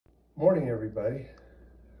Morning, everybody.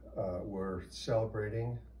 We're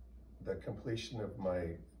celebrating the completion of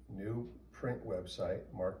my new print website,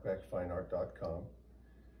 markbeckfineart.com.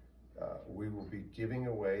 We will be giving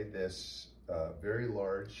away this very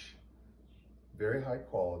large, very high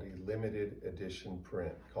quality, limited edition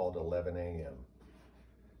print called 11 a.m.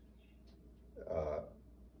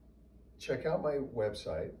 Check out my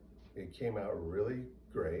website. It came out really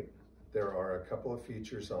great. There are a couple of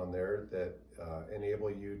features on there that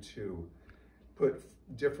enable you to put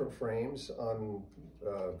different frames on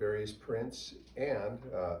various prints, and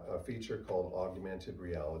a feature called augmented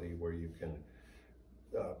reality where you can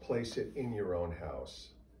place it in your own house.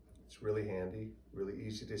 It's really handy, really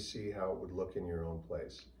easy to see how it would look in your own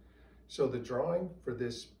place. So the drawing for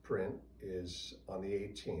this print is on the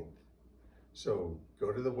 18th. So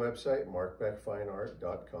go to the website,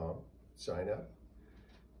 markbeckfineart.com, sign up,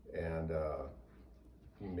 and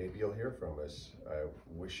maybe you'll hear from us. I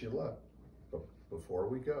wish you luck. But before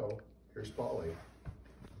we go, here's Polly.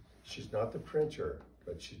 She's not the printer,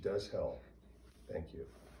 but she does help. Thank you.